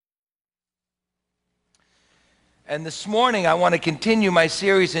And this morning I want to continue my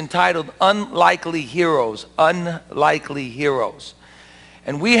series entitled Unlikely Heroes, Unlikely Heroes.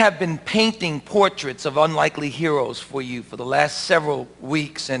 And we have been painting portraits of unlikely heroes for you for the last several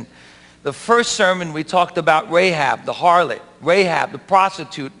weeks. And the first sermon we talked about Rahab, the harlot, Rahab, the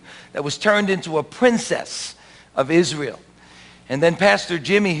prostitute that was turned into a princess of Israel. And then Pastor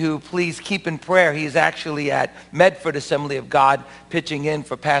Jimmy, who please keep in prayer, he's actually at Medford Assembly of God pitching in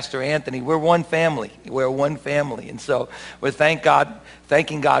for Pastor Anthony. We're one family. We're one family. And so we're thanking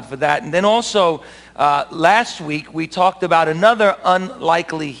God for that. And then also last week we talked about another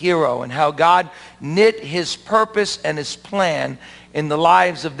unlikely hero and how God knit his purpose and his plan in the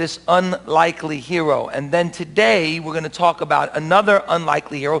lives of this unlikely hero. And then today we're going to talk about another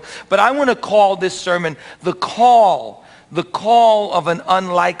unlikely hero. But I want to call this sermon The Call of an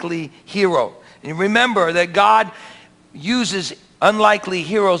Unlikely Hero. And remember that God uses unlikely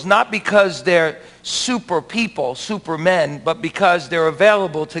heroes not because they're super people, supermen, but because they're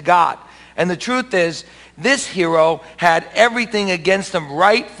available to God. And the truth is, this hero had everything against him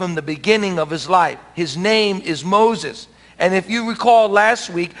right from the beginning of his life. His name is Moses. And if you recall last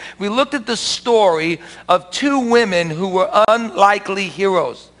week, we looked at the story of two women who were unlikely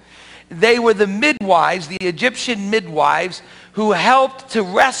heroes. They were the midwives, the Egyptian midwives, who helped to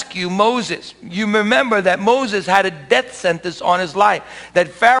rescue Moses. You remember that Moses had a death sentence on his life, that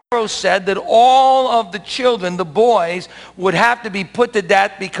Pharaoh said that all of the children, the boys, would have to be put to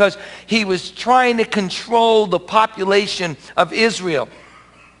death because he was trying to control the population of Israel.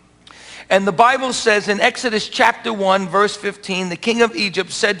 And the Bible says in Exodus chapter 1, verse 15, the king of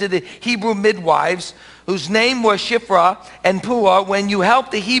Egypt said to the Hebrew midwives, whose name were Shiphrah and Puah, when you help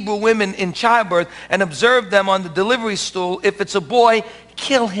the Hebrew women in childbirth and observe them on the delivery stool, if it's a boy,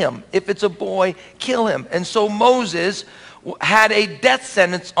 kill him. If it's a boy, kill him. And so Moses had a death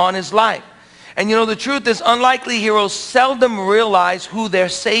sentence on his life. And you know, the truth is, unlikely heroes seldom realize who they're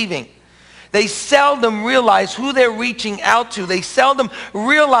saving. They seldom realize who they're reaching out to. They seldom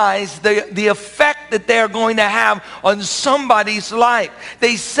realize the effect that they're going to have on somebody's life.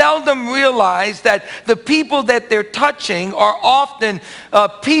 They seldom realize that the people that they're touching are often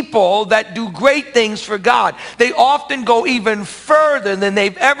people that do great things for God. They often go even further than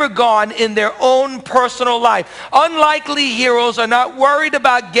they've ever gone in their own personal life. Unlikely heroes are not worried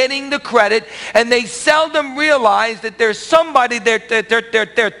about getting the credit, and they seldom realize that there's somebody they're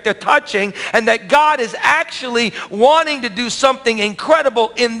touching, and that God is actually wanting to do something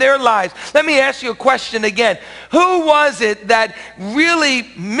incredible in their lives. Let me ask you a question again. Who was it that really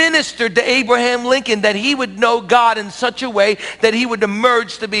ministered to Abraham Lincoln that he would know God in such a way that he would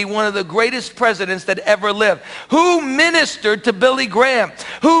emerge to be one of the greatest presidents that ever lived? Who ministered to Billy Graham?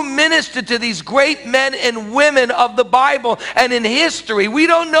 Who ministered to these great men and women of the Bible and in history? We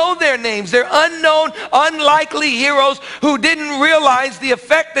don't know their names. They're unknown, unlikely heroes who didn't realize the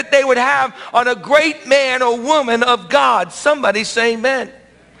effect that they would have on a great man or woman of God. Somebody say amen.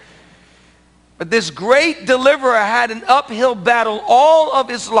 But this great deliverer had an uphill battle all of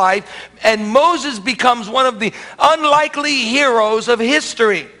his life, and Moses becomes one of the unlikely heroes of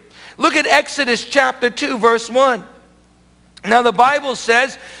history. Look at Exodus chapter 2, verse 1. Now the Bible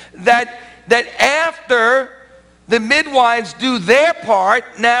says that after the midwives do their part,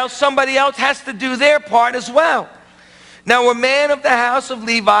 now somebody else has to do their part as well. Now a man of the house of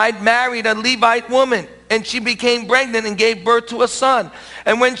Levi married a Levite woman, and she became pregnant and gave birth to a son.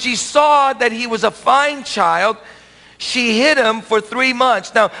 And when she saw that he was a fine child, she hid him for 3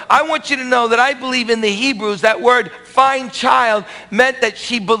 months. Now, I want you to know that I believe in the Hebrews that word fine child meant that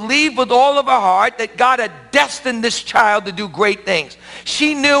she believed with all of her heart that God had destined this child to do great things.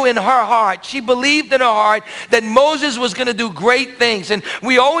 She knew in her heart, she believed in her heart that Moses was going to do great things. And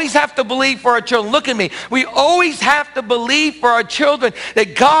we always have to believe for our children. Look at me. We always have to believe for our children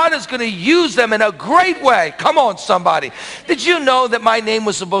that God is going to use them in a great way. Come on, somebody. Did you know that my name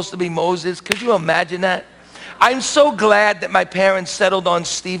was supposed to be Moses? Could you imagine that? I'm so glad that my parents settled on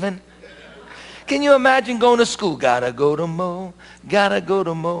Stephen. Can you imagine going to school? Gotta go to Mo, gotta go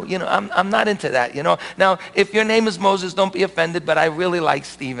to Mo. You know, I'm not into that, you know. Now, if your name is Moses, don't be offended, but I really like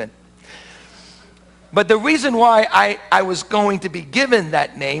Stephen. But the reason why I was going to be given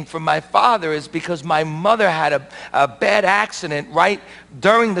that name from my father is because my mother had a bad accident right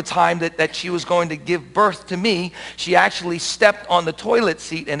during the time that she was going to give birth to me. She actually stepped on the toilet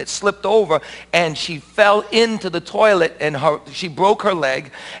seat and it slipped over, and she fell into the toilet, and she broke her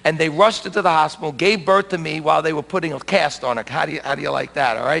leg, and they rushed her to the hospital, gave birth to me while they were putting a cast on her. How do you like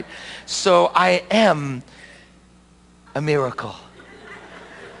that, all right? So I am a miracle.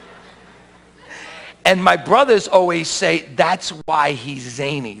 And my brothers always say, that's why he's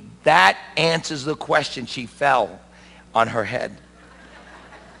zany. That answers the question. She fell on her head.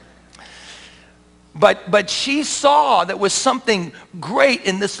 But she saw there was something great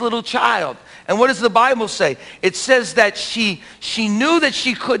in this little child. And what does the Bible say? It says that she knew that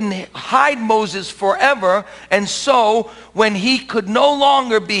she couldn't hide Moses forever, and so when he could no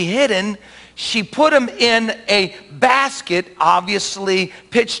longer be hidden, she put him in a basket, obviously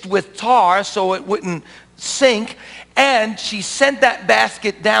pitched with tar so it wouldn't sink, and she sent that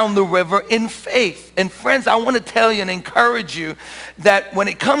basket down the river in faith. And friends, I want to tell you and encourage you that when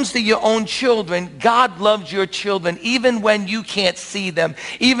it comes to your own children, God loves your children even when you can't see them,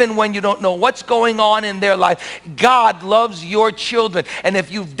 even when you don't know what's going on in their life. God loves your children. And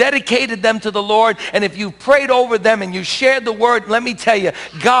if you've dedicated them to the Lord, and if you've prayed over them and you shared the word, let me tell you,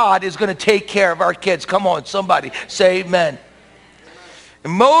 God is going to take care of our kids. Come on, somebody say amen.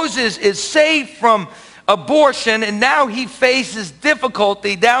 And Moses is saved from abortion, and now he faces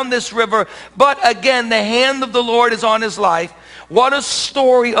difficulty down this river, but again the hand of the Lord is on his life. What a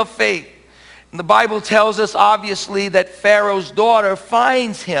story of faith. And the Bible tells us obviously that Pharaoh's daughter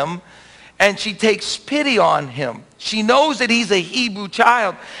finds him and she takes pity on him. She knows that he's a Hebrew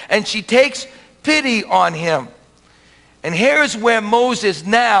child and she takes pity on him. And here's where Moses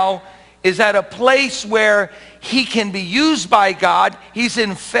now is at a place where he can be used by God. He's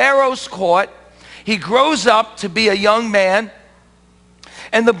in Pharaoh's court. He grows up to be a young man,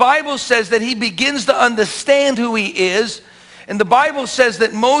 and the Bible says that he begins to understand who he is, and the Bible says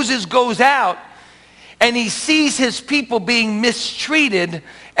that Moses goes out and he sees his people being mistreated,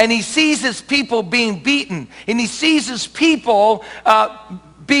 and he sees his people being beaten, and he sees his people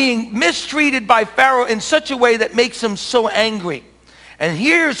being mistreated by Pharaoh in such a way that makes him so angry. And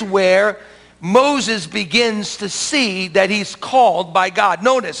here's where Moses begins to see that he's called by God.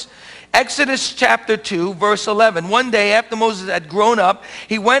 Notice, Exodus chapter 2, verse 11. One day after Moses had grown up,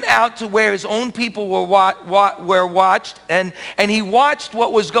 he went out to where his own people were watched, and he watched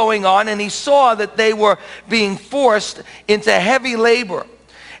what was going on, and he saw that they were being forced into heavy labor.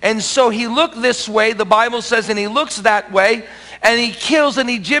 And so he looked this way, the Bible says, and he looks that way, and he kills an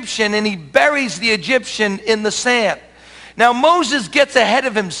Egyptian, and he buries the Egyptian in the sand. Now Moses gets ahead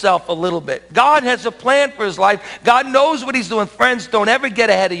of himself a little bit. God has a plan for his life. God knows what he's doing. Friends, don't ever get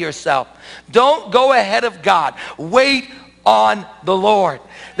ahead of yourself. Don't go ahead of God. Wait on the Lord.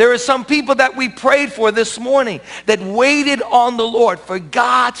 There are some people that we prayed for this morning that waited on the Lord for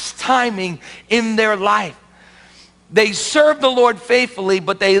God's timing in their life. They served the Lord faithfully,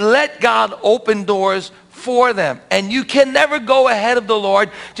 but they let God open doors for them. And you can never go ahead of the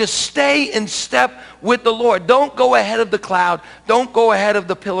Lord. Just stay in step with the Lord. Don't go ahead of the cloud. Don't go ahead of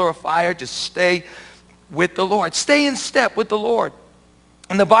the pillar of fire. Just stay with the Lord. Stay in step with the Lord.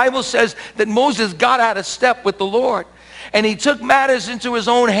 And the Bible says that Moses got out of step with the Lord. And he took matters into his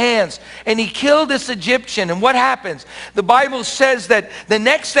own hands. And he killed this Egyptian. And what happens? The Bible says that the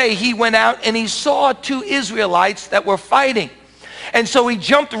next day he went out and he saw two Israelites that were fighting. And so he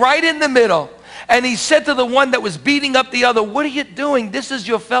jumped right in the middle. And he said to the one that was beating up the other, "What are you doing? This is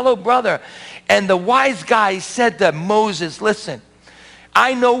your fellow brother." And the wise guy said to Moses, "Listen,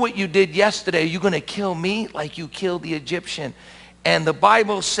 I know what you did yesterday. You're going to kill me like you killed the Egyptian." And the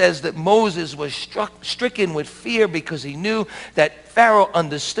Bible says that Moses was stricken with fear because he knew that Pharaoh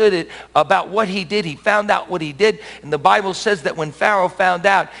understood it about what he did. He found out what he did. And the Bible says that when Pharaoh found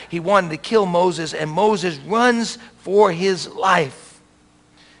out, he wanted to kill Moses. And Moses runs for his life.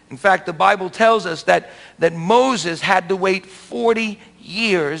 In fact, the Bible tells us that Moses had to wait 40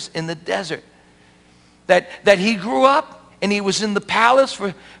 years in the desert. That he grew up and he was in the palace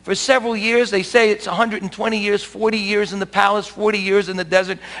for several years. They say it's 120 years, 40 years in the palace, 40 years in the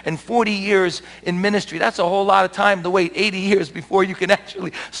desert, and 40 years in ministry. That's a whole lot of time to wait 80 years before you can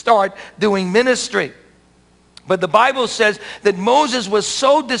actually start doing ministry. But the Bible says that Moses was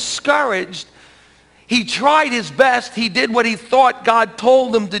so discouraged. He tried his best. He did what he thought God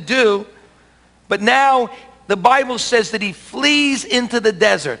told him to do. But now the Bible says that he flees into the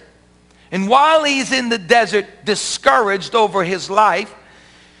desert. And while he's in the desert, discouraged over his life,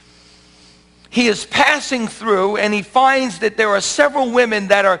 he is passing through and he finds that there are several women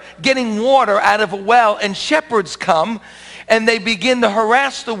that are getting water out of a well, and shepherds come and they begin to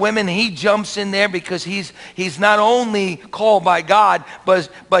harass the women. He jumps in there because he's not only called by God,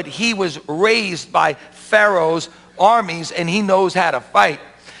 but he was raised by Pharaoh's armies and he knows how to fight.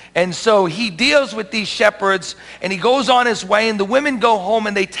 And so he deals with these shepherds and he goes on his way, and the women go home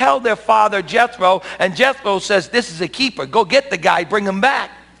and they tell their father Jethro, and Jethro says, "This is a keeper. Go get the guy, bring him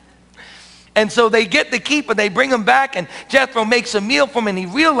back." And so they get the keeper, they bring him back, and Jethro makes a meal for him, and he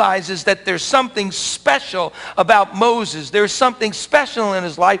realizes that there's something special about Moses. There's something special in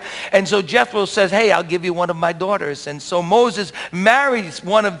his life. And so Jethro says, hey, I'll give you one of my daughters. And so Moses marries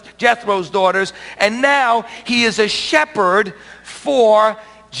one of Jethro's daughters, and now he is a shepherd for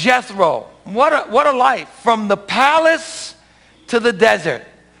Jethro. What a life. From the palace to the desert.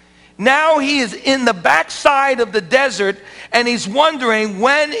 Now he is in the backside of the desert, and he's wondering,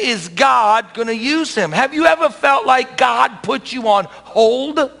 when is God going to use him? Have you ever felt like God put you on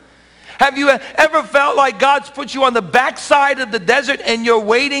hold? Have you ever felt like God's put you on the backside of the desert and you're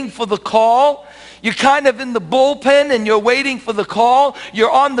waiting for the call? You're kind of in the bullpen and you're waiting for the call. You're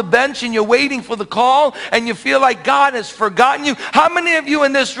on the bench and you're waiting for the call, and you feel like God has forgotten you. How many of you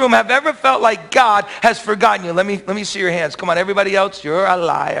in this room have ever felt like God has forgotten you? Let me see your hands. Come on, everybody else, you're a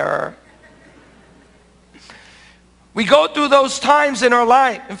liar. We go through those times in our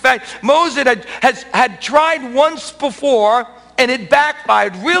life. In fact, Moses had tried once before, and it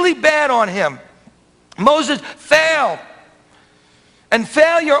backfired really bad on him. Moses failed. And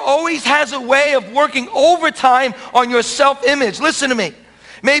failure always has a way of working overtime on your self-image. Listen to me.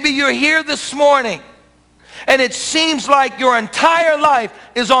 Maybe you're here this morning, and it seems like your entire life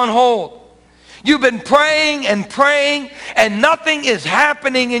is on hold. You've been praying and praying, and nothing is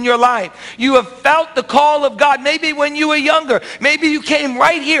happening in your life. You have felt the call of God. Maybe when you were younger, maybe you came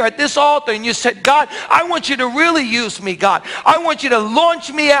right here at this altar and you said, God, I want you to really use me, God. I want you to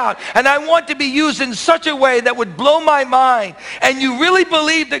launch me out, and I want to be used in such a way that would blow my mind. And you really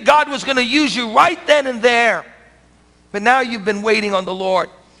believed that God was going to use you right then and there. But now you've been waiting on the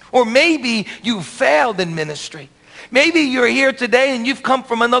Lord. Or maybe you failed in ministry. Maybe you're here today and you've come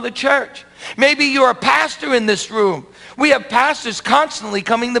from another church. Maybe you're a pastor in this room. We have pastors constantly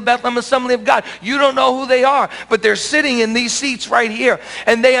coming to Bethlehem Assembly of God. You don't know who they are, but they're sitting in these seats right here,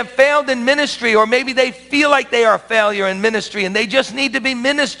 and they have failed in ministry, or maybe they feel like they are a failure in ministry, and they just need to be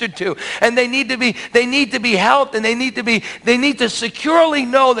ministered to, and they need to be helped, and they need to securely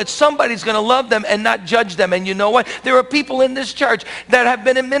know that somebody's going to love them and not judge them. And you know what? There are people in this church that have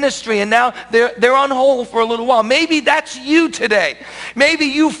been in ministry, and now they're on hold for a little while. Maybe that's you today. Maybe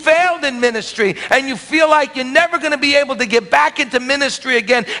you failed in ministry, and you feel like you're never going to be able to get back into ministry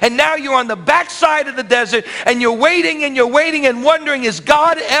again, and now you're on the backside of the desert, and you're waiting and wondering, is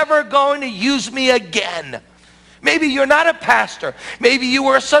God ever going to use me again? Maybe you're not a pastor. Maybe you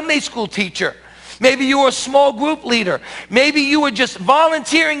were a Sunday school teacher. Maybe you were a small group leader. Maybe you were just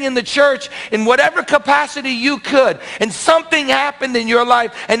volunteering in the church in whatever capacity you could, and something happened in your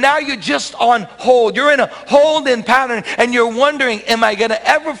life, and now you're just on hold. You're in a hold-in pattern, and you're wondering, am I going to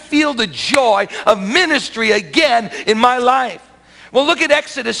ever feel the joy of ministry again in my life? Well, look at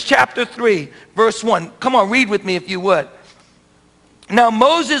Exodus chapter 3, verse 1. Come on, read with me if you would. Now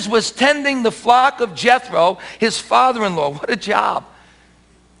Moses was tending the flock of Jethro, his father-in-law. What a job.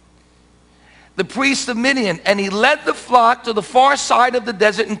 The priest of Midian, and he led the flock to the far side of the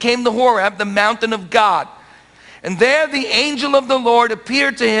desert and came to Horeb, the mountain of God. And there the angel of the Lord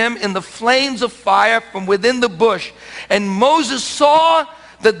appeared to him in the flames of fire from within the bush. And Moses saw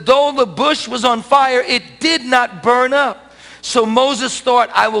that though the bush was on fire, it did not burn up. So Moses thought,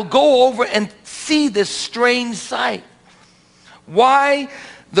 I will go over and see this strange sight. Why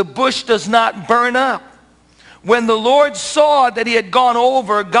the bush does not burn up. When the Lord saw that he had gone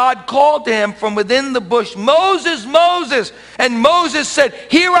over, God called to him from within the bush, Moses, Moses. And Moses said,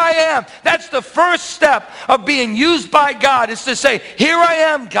 here I am. That's the first step of being used by God, is to say, here I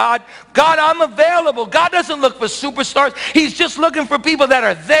am, God. God, I'm available. God doesn't look for superstars. He's just looking for people that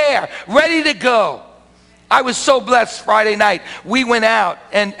are there, ready to go. I was so blessed Friday night. We went out,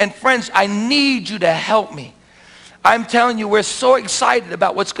 and friends, I need you to help me. I'm telling you, we're so excited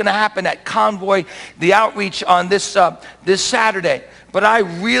about what's going to happen at Convoy, the outreach on this Saturday. But I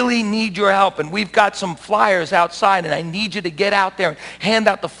really need your help, and we've got some flyers outside, and I need you to get out there and hand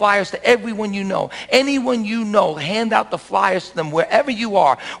out the flyers to everyone you know. Anyone you know, hand out the flyers to them wherever you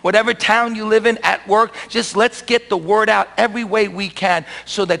are, whatever town you live in, at work. Just let's get the word out every way we can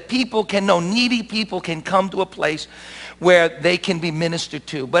so that people can know, needy people can come to a place where they can be ministered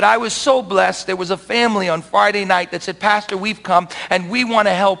to. But I was so blessed. There was a family on Friday night that said, Pastor, we've come and we want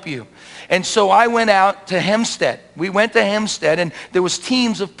to help you. And so I went out to Hempstead. We went to Hempstead, and there was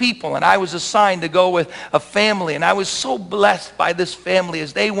teams of people, and I was assigned to go with a family, and I was so blessed by this family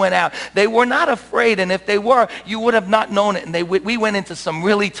as they went out. They were not afraid, and if they were, you would have not known it. And we went into some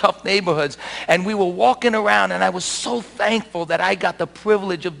really tough neighborhoods, and we were walking around, and I was so thankful that I got the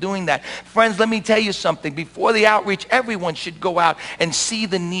privilege of doing that. Friends, let me tell you something. Before the outreach, everyone should go out and see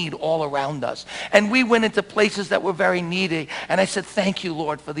the need all around us. And we went into places that were very needy, and I said, thank you,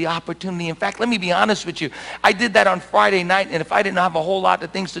 Lord, for the opportunity. In fact, let me be honest with you. I did that on Friday night, and if I didn't have a whole lot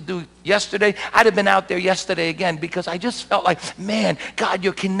of things to do yesterday, I'd have been out there yesterday again, because I just felt like, man, God,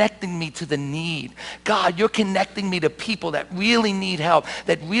 you're connecting me to the need. God, you're connecting me to people that really need help,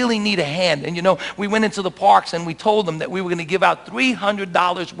 that really need a hand. And you know, we went into the parks and we told them that we were going to give out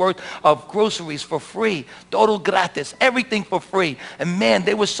 $300 worth of groceries for free, todo gratis, everything for free. And man,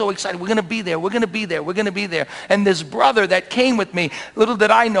 they were so excited. We're going to be there. We're going to be there. We're going to be there. And this brother that came with me, little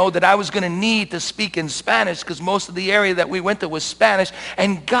did I know that I was going to need to speak in Spanish, because most of the area that we went to was Spanish.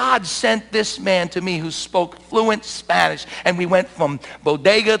 And God sent this man to me who spoke fluent Spanish. And we went from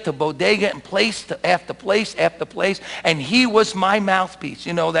bodega to bodega and place to after place after place. And he was my mouthpiece.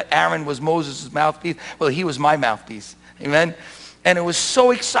 You know that Aaron was Moses' mouthpiece? Well, he was my mouthpiece. Amen? And it was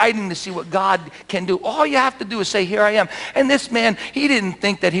so exciting to see what God can do. All you have to do is say, here I am. And this man, he didn't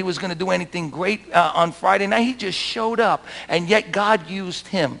think that he was going to do anything great on Friday night. He just showed up. And yet God used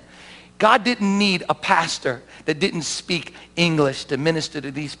him. God didn't need a pastor that didn't speak English to minister to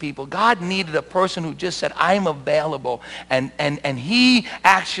these people. God needed a person who just said, I'm available. And he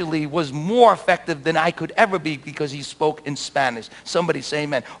actually was more effective than I could ever be, because he spoke in Spanish. Somebody say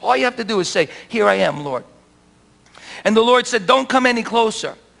amen. All you have to do is say, here I am, Lord. And the Lord said, don't come any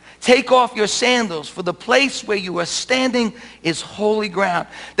closer. Take off your sandals, for the place where you are standing is holy ground.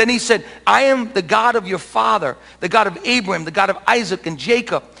 Then he said, I am the God of your father, the God of Abraham, the God of Isaac and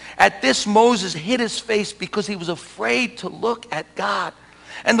Jacob. At this, Moses hid his face because he was afraid to look at God.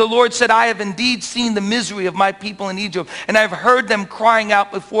 And the Lord said, I have indeed seen the misery of my people in Egypt, and I have heard them crying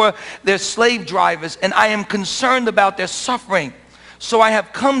out before their slave drivers, and I am concerned about their suffering. So I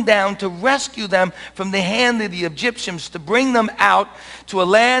have come down to rescue them from the hand of the Egyptians, to bring them out to a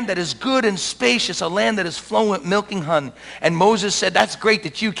land that is good and spacious, a land that is flowing with milk and honey. And Moses said, that's great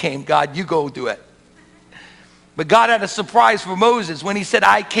that you came, God. You go do it. But God had a surprise for Moses. When he said,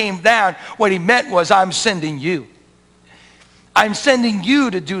 I came down, what he meant was, I'm sending you. I'm sending you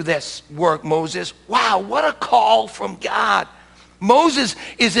to do this work, Moses. Wow, what a call from God. Moses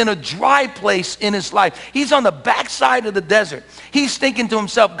is in a dry place in his life. He's on the backside of the desert. He's thinking to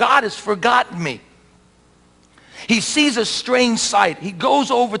himself, God has forgotten me. He sees a strange sight. He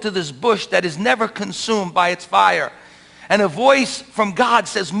goes over to this bush that is never consumed by its fire. And a voice from God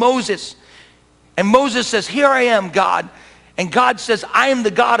says, Moses. And Moses says, here I am, God. And God says, I am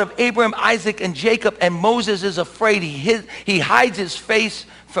the God of Abraham, Isaac, and Jacob. And Moses is afraid. He hides his face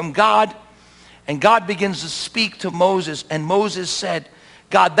from God. And God begins to speak to Moses. And Moses said,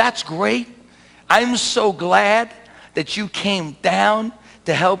 God, that's great. I'm so glad that you came down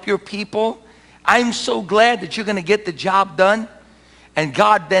to help your people. I'm so glad that you're going to get the job done. And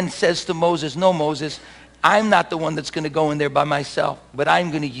God then says to Moses, no, Moses, I'm not the one that's going to go in there by myself, but I'm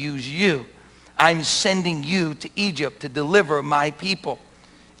going to use you. I'm sending you to Egypt to deliver my people.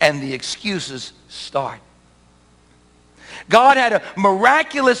 And the excuses start. God had a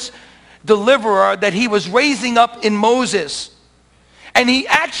miraculous deliverer that he was raising up in Moses. And he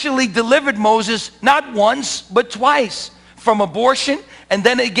actually delivered Moses not once, but twice, from abortion. And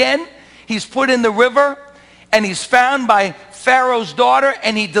then again, he's put in the river, and he's found by Pharaoh's daughter,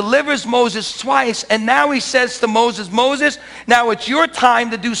 and he delivers Moses twice. And now he says to Moses, Moses, now it's your time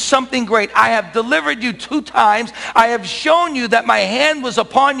to do something great. I have delivered you 2 times. I have shown you that my hand was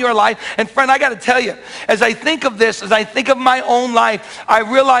upon your life. And friend, I got to tell you, as I think of this, as I think of my own life, I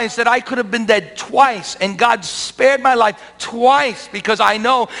realize that I could have been dead twice, and God spared my life twice, because I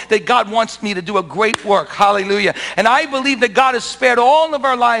know that God wants me to do a great work. Hallelujah. And I believe that God has spared all of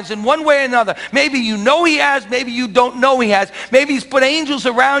our lives in one way or another. Maybe you know he has, maybe you don't know he has. Maybe he's put angels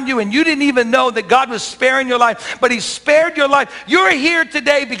around you and you didn't even know that God was sparing your life, but he spared your life. You're here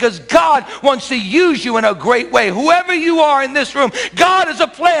today because God wants to use you in a great way. Whoever you are in this room, God has a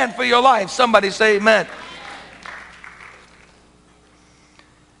plan for your life. Somebody say amen.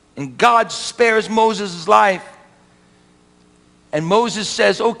 And God spares Moses' life. And Moses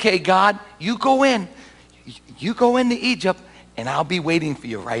says, okay, God, you go in. You go into Egypt, and I'll be waiting for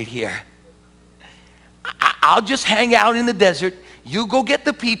you right here. I'll just hang out in the desert. You go get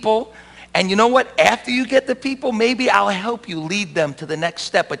the people. And you know what? After you get the people, maybe I'll help you lead them to the next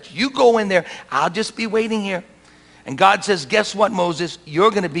step. But you go in there. I'll just be waiting here. And God says, guess what, Moses? You're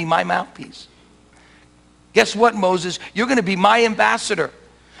going to be my mouthpiece. Guess what, Moses? You're going to be my ambassador.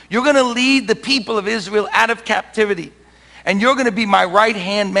 You're going to lead the people of Israel out of captivity. And you're going to be my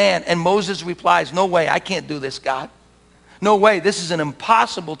right-hand man. And Moses replies, no way, I can't do this, God. No way, this is an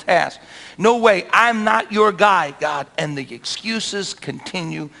impossible task. No way, I'm not your guy, God. And the excuses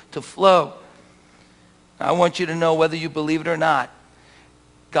continue to flow. I want you to know, whether you believe it or not,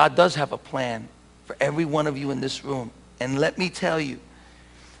 God does have a plan for every one of you in this room. And let me tell you,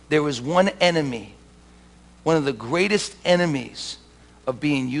 there is one enemy, one of the greatest enemies of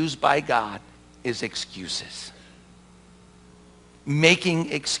being used by God is excuses.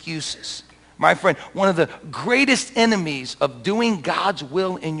 Making excuses. My friend, one of the greatest enemies of doing God's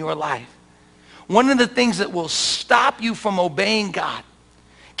will in your life, one of the things that will stop you from obeying God,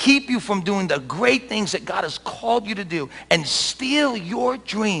 keep you from doing the great things that God has called you to do, and steal your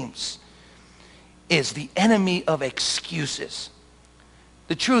dreams, is the enemy of excuses.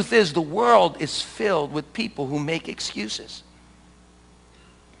 The truth is, the world is filled with people who make excuses.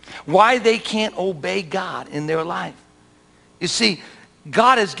 Why they can't obey God in their life. You see,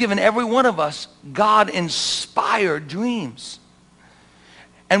 God has given every one of us God-inspired dreams.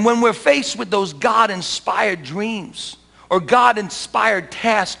 And when we're faced with those God-inspired dreams or God-inspired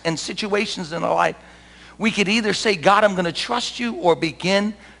tasks and situations in our life, we could either say, God, I'm going to trust you, or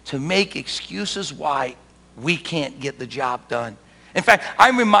begin to make excuses why we can't get the job done. In fact,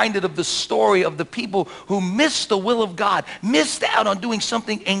 I'm reminded of the story of the people who missed the will of God, missed out on doing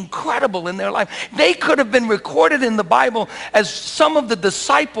something incredible in their life. They could have been recorded in the Bible as some of the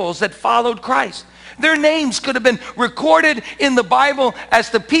disciples that followed Christ. Their names could have been recorded in the Bible as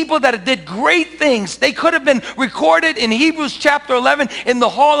the people that did great things. They could have been recorded in Hebrews chapter 11 in the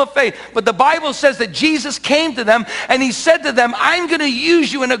Hall of Faith. But the Bible says that Jesus came to them and he said to them, I'm going to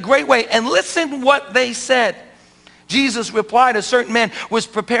use you in a great way. And listen what they said. Jesus replied, a certain man was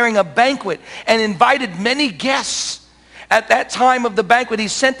preparing a banquet and invited many guests. At that time of the banquet, he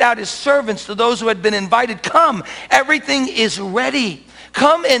sent out his servants to those who had been invited. Come, everything is ready.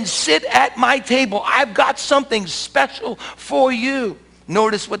 Come and sit at my table. I've got something special for you.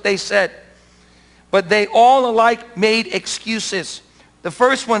 Notice what they said. But they all alike made excuses. The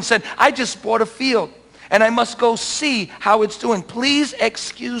first one said, I just bought a field and I must go see how it's doing. Please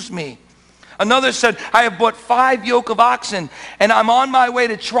excuse me. Another said, I have bought 5 yoke of oxen and I'm on my way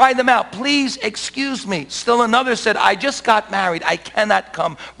to try them out. Please excuse me. Still another said, I just got married. I cannot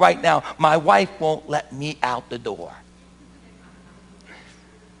come right now. My wife won't let me out the door.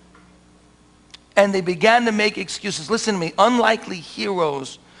 And they began to make excuses. Listen to me. Unlikely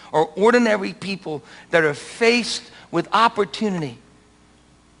heroes or ordinary people that are faced with opportunity.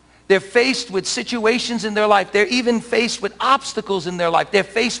 They're faced with situations in their life. They're even faced with obstacles in their life. They're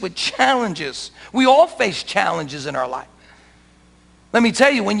faced with challenges. We all face challenges in our life. Let me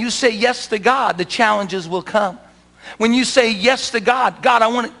tell you, when you say yes to God, the challenges will come. When you say yes to God, God, I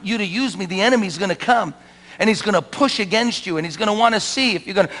want you to use me, the enemy's going to come. And he's going to push against you. And he's going to want to see if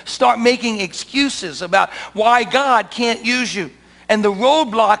you're going to start making excuses about why God can't use you. And the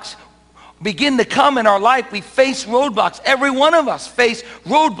roadblocks begin to come in our life. We face roadblocks. Every one of us face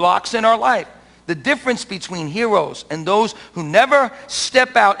roadblocks in our life. The difference between heroes and those who never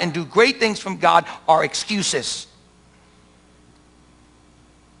step out and do great things from God are excuses.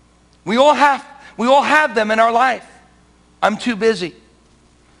 We all have them in our life. I'm too busy.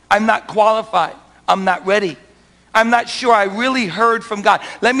 I'm not qualified. I'm not ready. I'm not sure I really heard from God.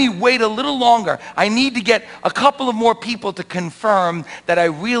 Let me wait a little longer. I need to get a couple of more people to confirm that I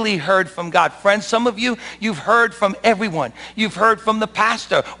really heard from God. Friends, some of you, you've heard from everyone. You've heard from the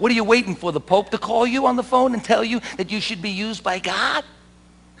pastor. What are you waiting for? The Pope to call you on the phone and tell you that you should be used by God?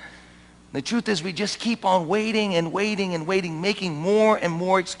 The truth is, we just keep on waiting and waiting and waiting, making more and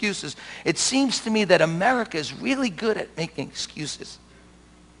more excuses. It seems to me that America is really good at making excuses.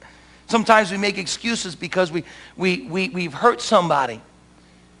 Sometimes we make excuses because we've hurt somebody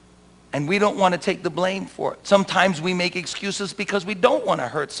and we don't want to take the blame for it. Sometimes we make excuses because we don't want to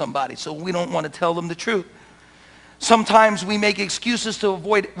hurt somebody, so we don't want to tell them the truth. Sometimes we make excuses to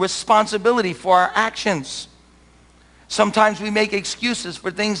avoid responsibility for our actions. Sometimes we make excuses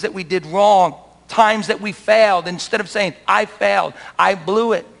for things that we did wrong, times that we failed. Instead of saying, I failed, I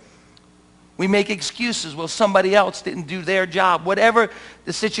blew it, we make excuses. Well, somebody else didn't do their job. Whatever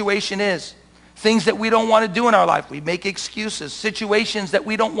the situation is, things that we don't want to do in our life, we make excuses. Situations that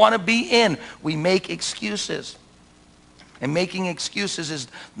we don't want to be in, we make excuses. And making excuses is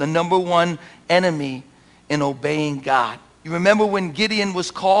the number one enemy in obeying God. You remember when Gideon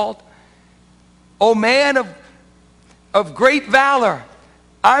was called? Oh, man of great valor,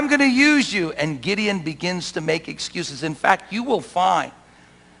 I'm going to use you. And Gideon begins to make excuses. In fact, you will find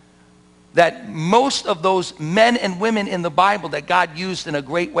that most of those men and women in the Bible that God used in a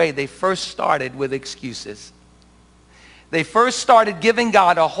great way, they first started with excuses. They first started giving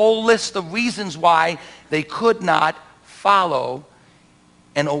God a whole list of reasons why they could not follow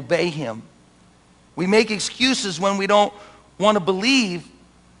and obey him. We make excuses when we don't want to believe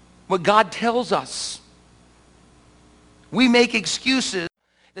what God tells us. We make excuses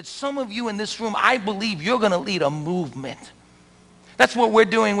that some of you in this room, I believe you're going to lead a movement. That's what we're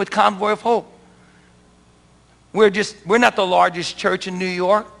doing with Convoy of Hope. We're not the largest church in New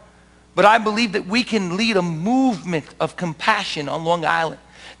York, but I believe that we can lead a movement of compassion on Long Island.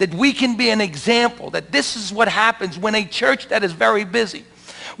 That we can be an example, that this is what happens when a church that is very busy,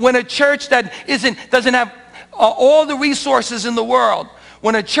 when a church that doesn't have all the resources in the world,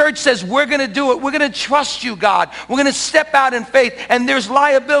 when a church says, we're going to do it, we're going to trust you, God. We're going to step out in faith, and there's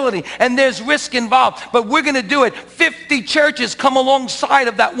liability, and there's risk involved, but we're going to do it. 50 churches come alongside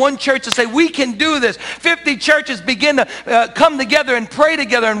of that one church to say, we can do this. 50 churches begin to come together and pray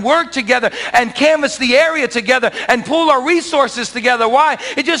together and work together and canvass the area together and pool our resources together. Why?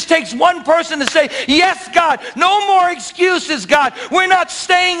 It just takes one person to say, yes, God, no more excuses, God. We're not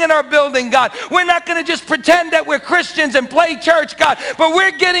staying in our building, God. We're not going to just pretend that we're Christians and play church, God, but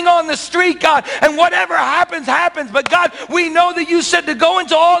we're getting on the street, God, and whatever happens, happens. But God, we know that you said to go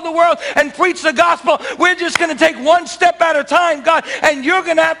into all the world and preach the gospel. We're just going to take one step at a time, God, and you're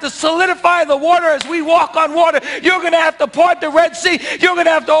going to have to solidify the water as we walk on water. You're going to have to part the Red Sea. You're going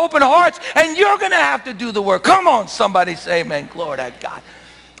to have to open hearts, and you're going to have to do the work. Come on, somebody say amen. Glory to God.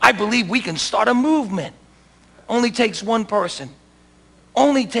 I believe we can start a movement. Only takes one person.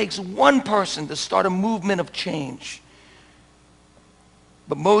 Only takes one person to start a movement of change.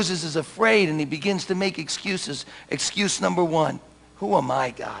 But Moses is afraid, and he begins to make excuses. Excuse number one, who am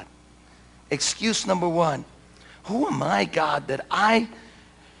I, God? Excuse number one, who am I, God, that I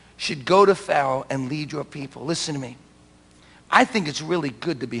should go to Pharaoh and lead your people? Listen to me. I think it's really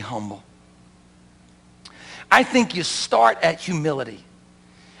good to be humble. I think you start at humility.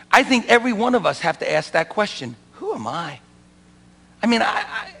 I think every one of us have to ask that question, who am I? I mean,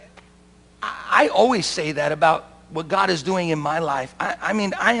 I always say that about what God is doing in my life. I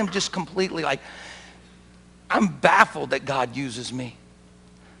mean, I am just completely like, I'm baffled that God uses me.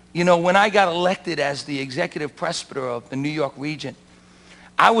 You know, when I got elected as the executive presbyter of the New York region,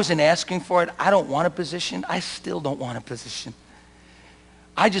 I wasn't asking for it. I don't want a position. I still don't want a position.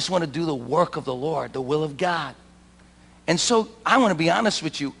 I just want to do the work of the Lord, the will of God. And so I want to be honest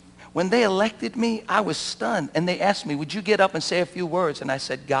with you. When they elected me, I was stunned. And they asked me, would you get up and say a few words? And I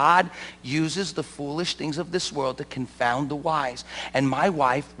said, God uses the foolish things of this world to confound the wise. And my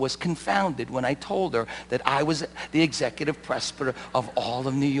wife was confounded when I told her that I was the executive presbyter of all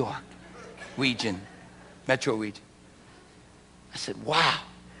of New York region, metro region. I said, wow.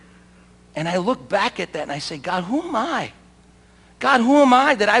 And I look back at that and I say, God, who am I? God, who am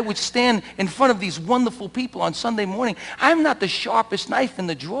I that I would stand in front of these wonderful people on Sunday morning? I'm not the sharpest knife in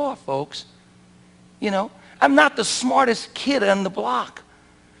the drawer, folks. You know, I'm not the smartest kid on the block.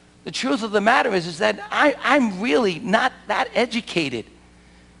 The truth of the matter is that I'm really not that educated.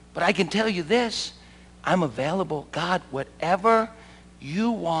 But I can tell you this, I'm available. God, whatever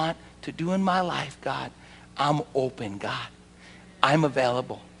you want to do in my life, God, I'm open, God. I'm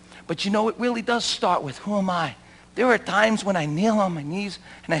available. But you know, it really does start with who am I? There are times when I kneel on my knees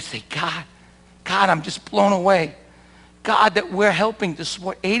and I say, God, I'm just blown away. God, that we're helping to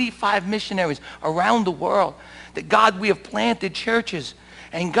support 85 missionaries around the world. That God, we have planted churches.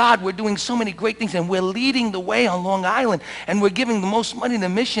 And God, we're doing so many great things. And we're leading the way on Long Island. And we're giving the most money to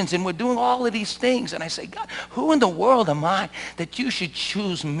missions. And we're doing all of these things. And I say, God, who in the world am I that you should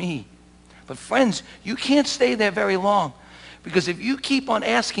choose me? But friends, you can't stay there very long. Because if you keep on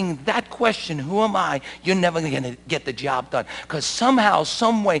asking that question, who am I, you're never going to get the job done. Because somehow,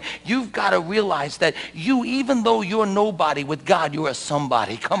 some way, you've got to realize that you, even though you're nobody, with God, you're a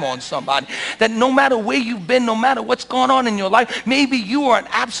somebody. Come on, somebody. That no matter where you've been, no matter what's going on in your life, maybe you are an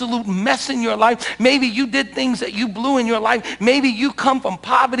absolute mess in your life. Maybe you did things that you blew in your life. Maybe you come from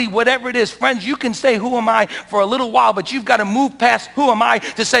poverty, whatever it is. Friends, you can say, who am I, for a little while, but you've got to move past who am I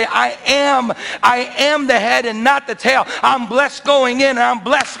to say, I am the head and not the tail. I'm blessed going in and I'm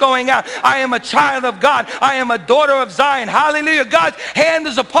blessed going out. I am a child of God. I am a daughter of Zion. Hallelujah. God's hand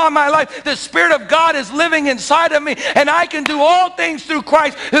is upon my life. The Spirit of God is living inside of me, and I can do all things through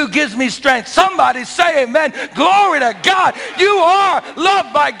Christ who gives me strength. Somebody say amen. Glory to God. You are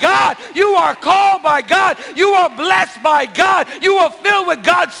loved by God. You are called by God. You are blessed by God. You are filled with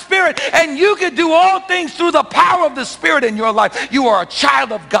God's Spirit, and you can do all things through the power of the Spirit in your life. You are a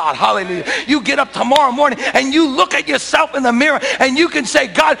child of God. Hallelujah. You get up tomorrow morning and you look at yourself in in the mirror and you can say,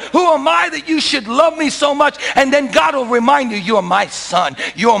 God, who am I that you should love me so much? And then God will remind you, you're my son,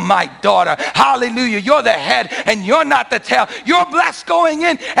 you're my daughter. Hallelujah. You're the head and you're not the tail. You're blessed going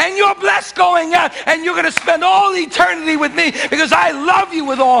in and you're blessed going out, and you're going to spend all eternity with me because I love you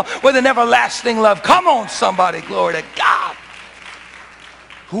with an everlasting love. Come on, somebody. Glory to God.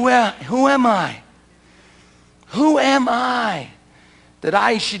 Who am I? Who am I that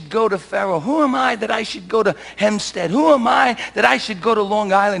I should go to Pharaoh? Who am I that I should go to Hempstead? Who am I that I should go to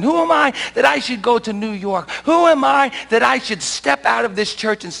Long Island? Who am I that I should go to New York? Who am I that I should step out of this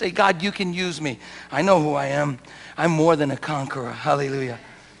church and say, God, you can use me? I know who I am. I'm more than a conqueror. Hallelujah.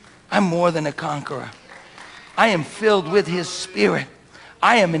 I'm more than a conqueror. I am filled with His Spirit.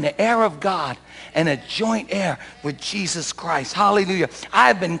 I am an heir of God and a joint heir with Jesus Christ. Hallelujah. I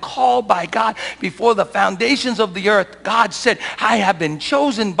have been called by God before the foundations of the earth. God said, I have been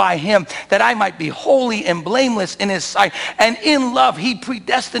chosen by Him that I might be holy and blameless in His sight. And in love, He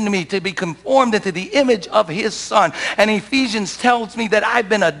predestined me to be conformed into the image of His Son. And Ephesians tells me that I've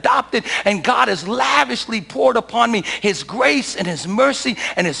been adopted, and God has lavishly poured upon me His grace and His mercy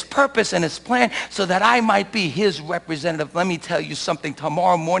and His purpose and His plan so that I might be His representative. Let me tell you something.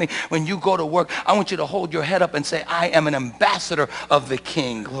 Tomorrow morning when you go to work, I want you to hold your head up and say, I am an ambassador of the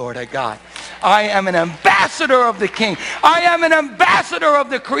King. Glory to God. I am an ambassador of the King. I am an ambassador of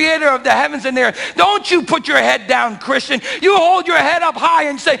the Creator of the heavens and the earth. Don't you put your head down, Christian. You hold your head up high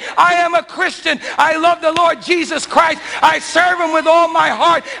and say, I am a Christian. I love the Lord Jesus Christ. I serve Him with all my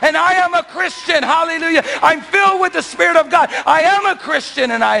heart, and I am a Christian. Hallelujah. I'm filled with the Spirit of God. I am a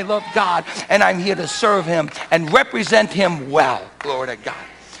Christian, and I love God, and I'm here to serve Him and represent Him well. Glory to God.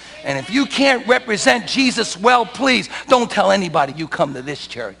 And if you can't represent Jesus well, please don't tell anybody you come to this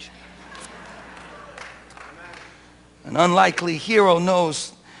church. An unlikely hero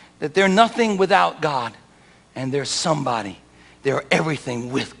knows that they're nothing without God, and they're somebody. They're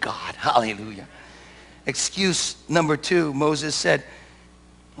everything with God. Hallelujah. Excuse number 2, Moses said,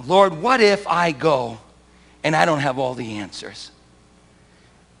 Lord, what if I go and I don't have all the answers?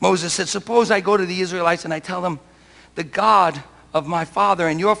 Moses said, suppose I go to the Israelites and I tell them, the God of my father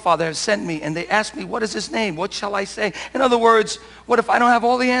and your father has sent me, and they ask me, what is his name? What shall I say? In other words, what if I don't have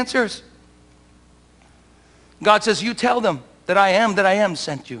all the answers? God says, you tell them that I am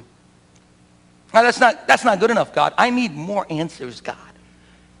sent you. Now that's not good enough, God. I need more answers, God.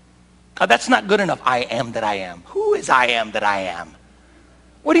 God, that's not good enough. I am that I am. Who is I am that I am?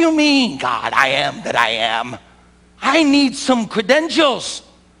 What do you mean, God, I am that I am? I need some credentials.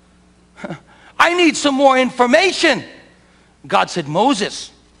 I need some more information. God said,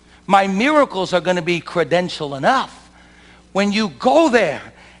 Moses, my miracles are going to be credential enough. When you go there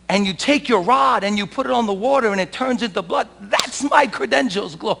and you take your rod and you put it on the water and it turns into blood, that's my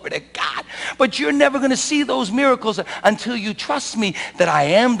credentials, glory to God. But you're never going to see those miracles until you trust me that I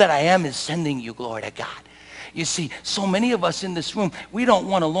am is sending you, glory to God. You see, so many of us in this room, we don't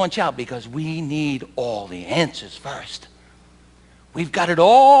want to launch out because we need all the answers first. We've got it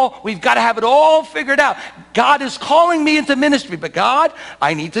all. We've got to have it all figured out. God is calling me into ministry, but God,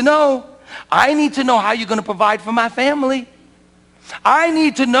 I need to know. I need to know how you're going to provide for my family. I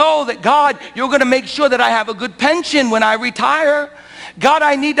need to know that, God, you're going to make sure that I have a good pension when I retire. God,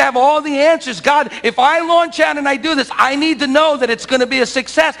 I need to have all the answers. God, if I launch out and I do this, I need to know that it's going to be a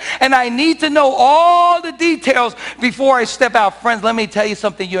success. And I need to know all the details before I step out. Friends, let me tell you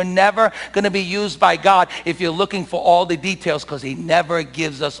something. You're never going to be used by God if you're looking for all the details, because He never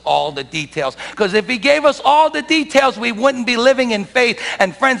gives us all the details. Because if He gave us all the details, we wouldn't be living in faith.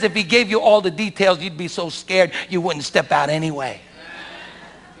 And friends, if He gave you all the details, you'd be so scared you wouldn't step out anyway.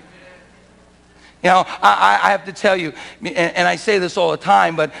 You know, I have to tell you, and I say this all the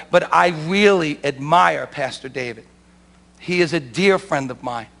time, but I really admire Pastor David. He is a dear friend of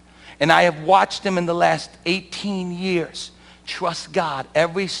mine. And I have watched him in the last 18 years trust God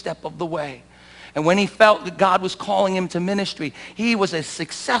every step of the way. And when he felt that God was calling him to ministry, he was a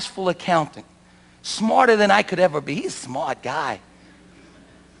successful accountant. Smarter than I could ever be. He's a smart guy.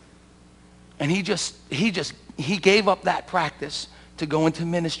 And he gave up that practice to go into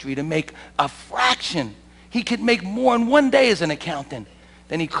ministry, to make a fraction. He could make more in one day as an accountant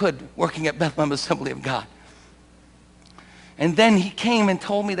than he could working at Bethlehem Assembly of God. And then he came and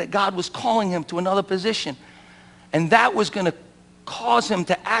told me that God was calling him to another position. And that was going to cause him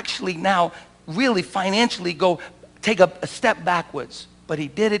to actually now really financially go take a step backwards. But he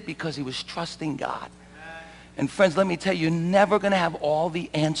did it because he was trusting God. And friends, let me tell you, you're never going to have all the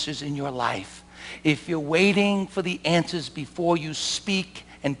answers in your life. If you're waiting for the answers before you speak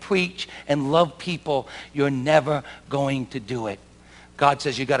and preach and love people, you're never going to do it. God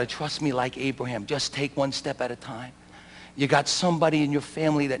says, you got to trust me like Abraham. Just take one step at a time. You got somebody in your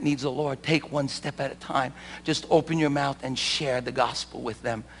family that needs the Lord. Take one step at a time. Just open your mouth and share the gospel with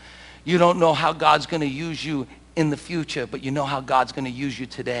them. You don't know how God's going to use you in the future, but you know how God's going to use you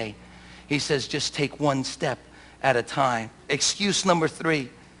today. He says, just take one step at a time. Excuse number 3.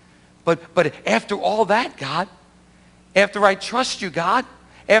 But after all that, God, after I trust you, God,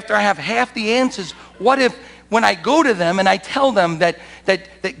 after I have half the answers, what if when I go to them and I tell them that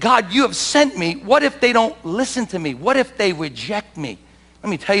God, you have sent me, what if they don't listen to me? What if they reject me? Let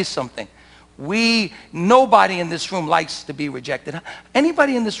me tell you something. Nobody in this room likes to be rejected.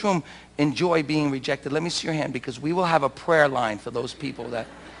 Anybody in this room enjoy being rejected? Let me see your hand, because we will have a prayer line for those people that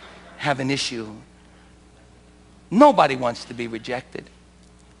have an issue. Nobody wants to be rejected.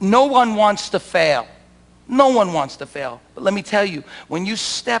 No one wants to fail. No one wants to fail. But let me tell you, when you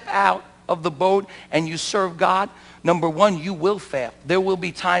step out of the boat and you serve God, number one, you will fail. There will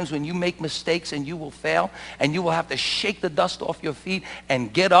be times when you make mistakes and you will fail, and you will have to shake the dust off your feet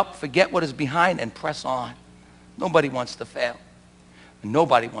and get up, forget what is behind, and press on. Nobody wants to fail.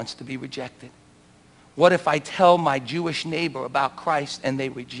 Nobody wants to be rejected. What if I tell my Jewish neighbor about Christ and they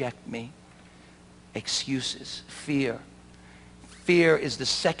reject me? Excuses, fear. Fear is the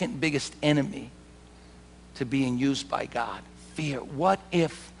second biggest enemy to being used by God. Fear. What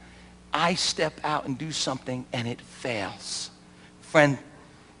if I step out and do something and it fails? Friend,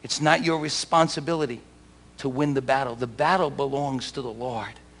 it's not your responsibility to win the battle. The battle belongs to the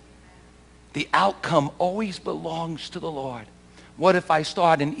Lord. The outcome always belongs to the Lord. What if I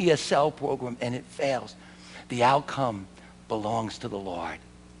start an ESL program and it fails? The outcome belongs to the Lord.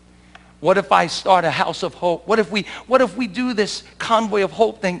 What if I start a house of hope? What if we do this convoy of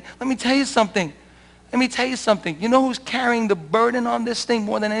hope thing? Let me tell you something. You know who's carrying the burden on this thing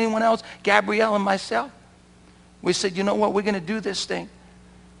more than anyone else? Gabrielle and myself. We said, you know what? We're going to do this thing.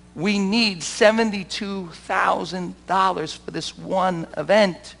 We need $72,000 for this one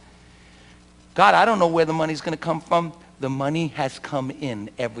event. God, I don't know where the money's going to come from. The money has come in,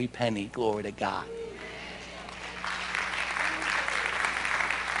 every penny. Glory to God.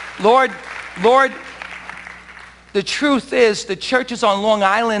 Lord, the truth is the churches on Long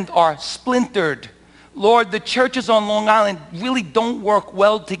Island are splintered. Lord, the churches on Long Island really don't work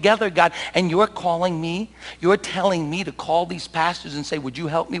well together, God. And you're calling me, you're telling me to call these pastors and say, would you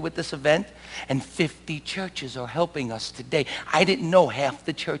help me with this event? And 50 churches are helping us today. I didn't know half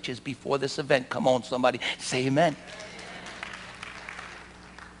the churches before this event. Come on, somebody, say amen.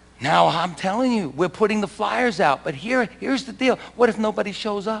 Now, I'm telling you, we're putting the flyers out. But here's the deal. What if nobody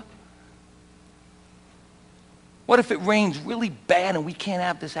shows up? What if it rains really bad and we can't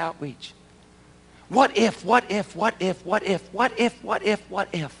have this outreach? What if?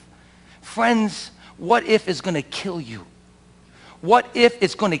 Friends, what if is going to kill you? What if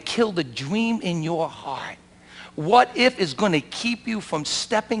it's going to kill the dream in your heart? What if is going to keep you from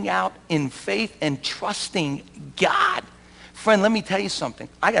stepping out in faith and trusting God? Friend, let me tell you something.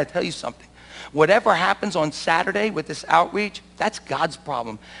 I got to tell you something. Whatever happens on Saturday with this outreach, that's God's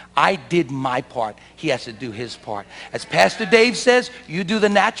problem. I did my part. He has to do his part. As Pastor Dave says, you do the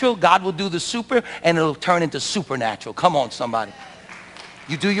natural, God will do the super, and it'll turn into supernatural. Come on, somebody.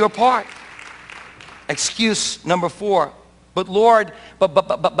 You do your part. Excuse number 4. But Lord, I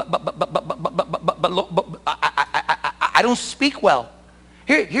don't speak well.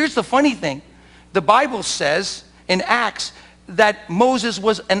 Here's the funny thing. The Bible says in Acts that Moses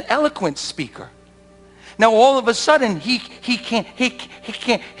was an eloquent speaker. Now all of a sudden he can't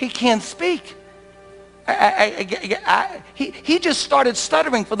speak. He just started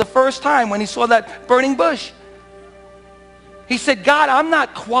stuttering for the first time when he saw that burning bush. He said, God, I'm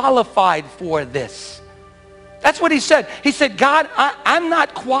not qualified for this. That's what he said. He said, God, I'm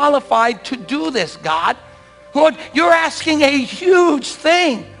not qualified to do this, God. Lord, you're asking a huge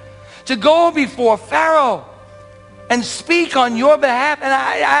thing to go before Pharaoh and speak on your behalf, and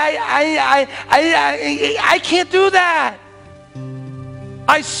I can't do that.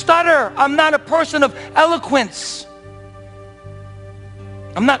 I stutter. I'm not a person of eloquence.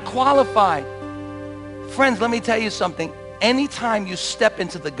 I'm not qualified. Friends, let me tell you something. Anytime you step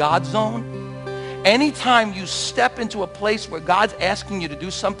into the God zone, anytime you step into a place where God's asking you to do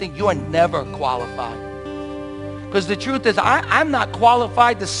something, you are never qualified. Because the truth is, I'm not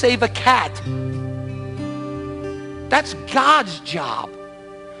qualified to save a cat. That's God's job.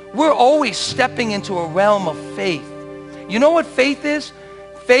 We're always stepping into a realm of faith. You know what faith is?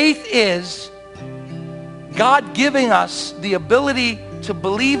 Faith is God giving us the ability to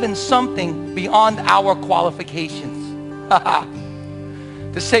believe in something beyond our qualifications.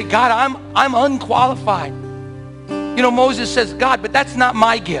 To say, God, I'm unqualified. You know, Moses says, God, but that's not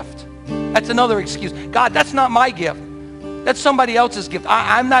my gift. That's another excuse. God, that's not my gift. That's somebody else's gift.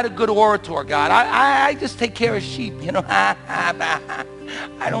 I'm not a good orator, God. I just take care of sheep, you know. I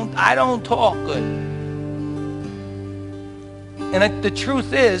don't talk good. And the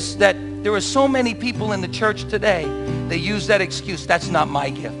truth is that there are so many people in the church today, they use that excuse. That's not my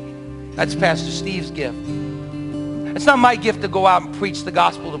gift. That's Pastor Steve's gift. It's not my gift to go out and preach the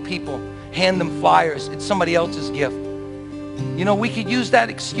gospel to people, hand them flyers. It's somebody else's gift. You know, we could use that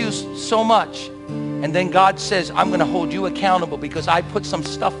excuse so much. And then God says, I'm going to hold you accountable because I put some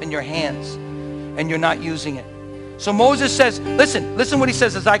stuff in your hands and you're not using it. So Moses says, listen what he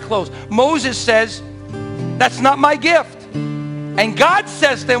says as I close. Moses says, that's not my gift. And God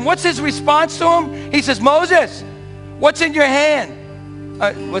says to him, what's his response to him? He says, Moses, what's in your hand?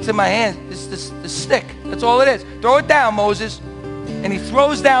 What's in my hand? This stick. That's all it is. Throw it down, Moses. And he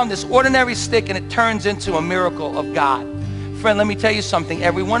throws down this ordinary stick and it turns into a miracle of God. Friend, let me tell you something.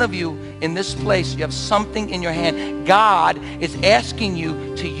 Every one of you in this place, you have something in your hand. God is asking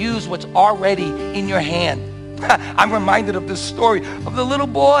you to use what's already in your hand. I'm reminded of this story of the little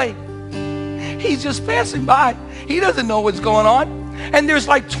boy. He's just passing by. He doesn't know what's going on. And there's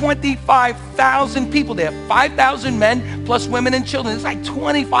like 25,000 people there. 5,000 men plus women and children. It's like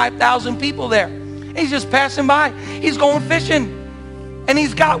 25,000 people there. He's just passing by. He's going fishing. And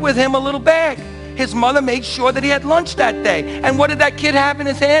he's got with him a little bag. His mother made sure that he had lunch that day. And what did that kid have in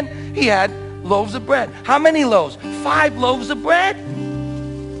his hand? He had loaves of bread. How many loaves? 5 loaves of bread.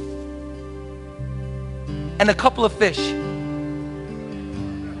 And a couple of fish.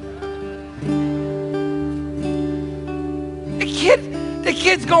 The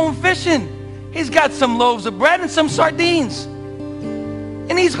kid's going fishing. He's got some loaves of bread and some sardines.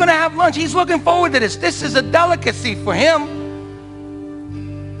 And he's going to have lunch. He's looking forward to this. This is a delicacy for him.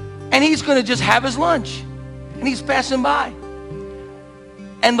 And he's going to just have his lunch. And he's passing by.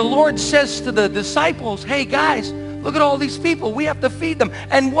 And the Lord says to the disciples, hey guys, look at all these people. We have to feed them.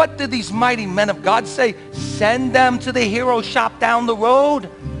 And what did these mighty men of God say? Send them to the hero shop down the road.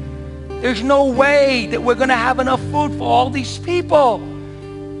 There's no way that we're going to have enough food for all these people.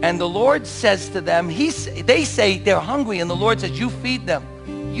 And the Lord says to them, they say they're hungry. And the Lord says, you feed them.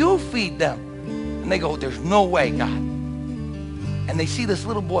 You feed them. And they go, there's no way, God. And they see this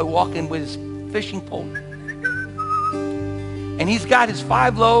little boy walking with his fishing pole. And he's got his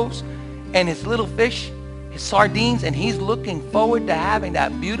 5 loaves and his little fish, his sardines, and he's looking forward to having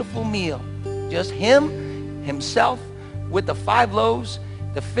that beautiful meal. Just himself, with the 5 loaves,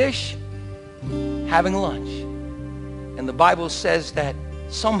 the fish, having lunch. And the Bible says that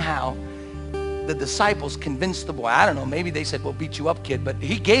somehow the disciples convinced the boy. I don't know, maybe they said, we'll beat you up, kid, but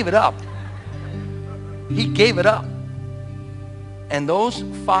he gave it up. He gave it up. And those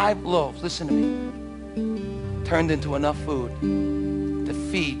 5 loaves, listen to me, turned into enough food to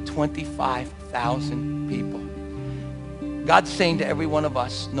feed 25,000 people. God's saying to every one of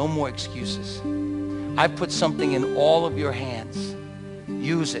us, no more excuses. I've put something in all of your hands.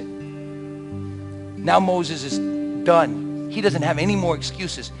 Use it. Now Moses is done. He doesn't have any more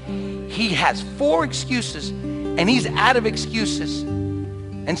excuses. He has 4 excuses, and he's out of excuses.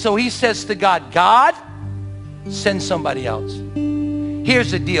 And so he says to God, God, send somebody else.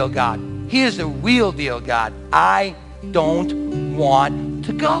 Here's the deal, God. Here's the real deal, God. I don't want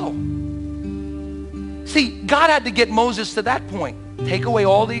to go. See, God had to get Moses to that point. Take away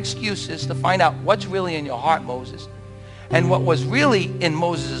all the excuses to find out what's really in your heart, Moses. And what was really in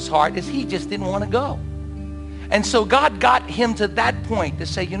Moses' heart is he just didn't want to go. And so God got him to that point to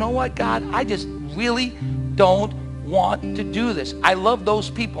say, you know what, God, I just really don't want to do this. I love those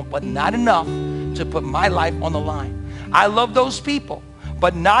people, but not enough to put my life on the line. I love those people,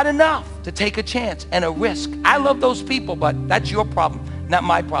 but not enough to take a chance and a risk. I love those people, but that's your problem, not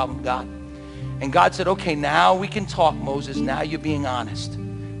my problem, God. And God said, okay, now we can talk, Moses. Now you're being honest.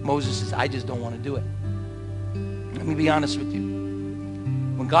 Moses says, I just don't want to do it. Let me be honest with you.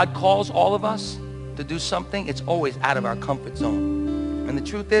 When God calls all of us to do something, it's always out of our comfort zone. And the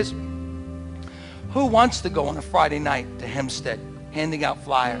truth is, who wants to go on a Friday night to Hempstead handing out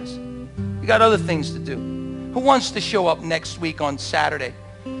flyers? We got other things to do. Who wants to show up next week on Saturday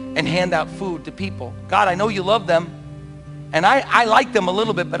and hand out food to people? God, I know you love them, and I like them a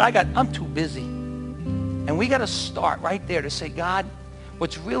little bit, but I'm too busy. And we got to start right there to say, God,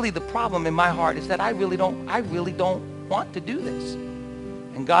 what's really the problem in my heart is that I really don't want to do this.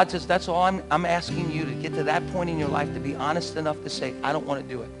 And God says, that's all I'm asking you, to get to that point in your life, to be honest enough to say, I don't want to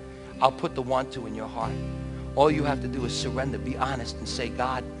do it. I'll put the want to in your heart. All you have to do is surrender, be honest, and say,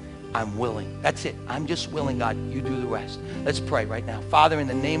 God, I'm willing. That's it. I'm just willing, God. You do the rest. Let's pray right now. Father, in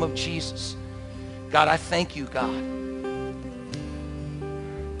the name of Jesus, God, I thank you, God,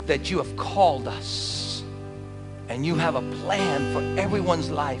 that you have called us And you have a plan for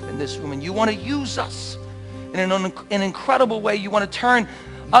everyone's life in this room. And you want to use us in an incredible way. You want to turn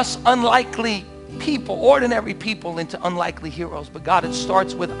us unlikely people, ordinary people, into unlikely heroes. But God, it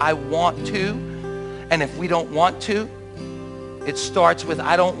starts with I want to. And if we don't want to, it starts with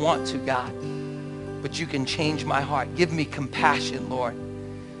I don't want to, God. But you can change my heart. Give me compassion, Lord.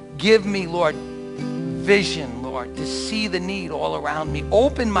 Give me, Lord, vision, Lord, to see the need all around me.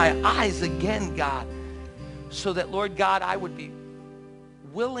 Open my eyes again, God, so that, Lord God, I would be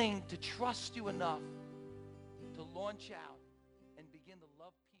willing to trust you enough to launch out.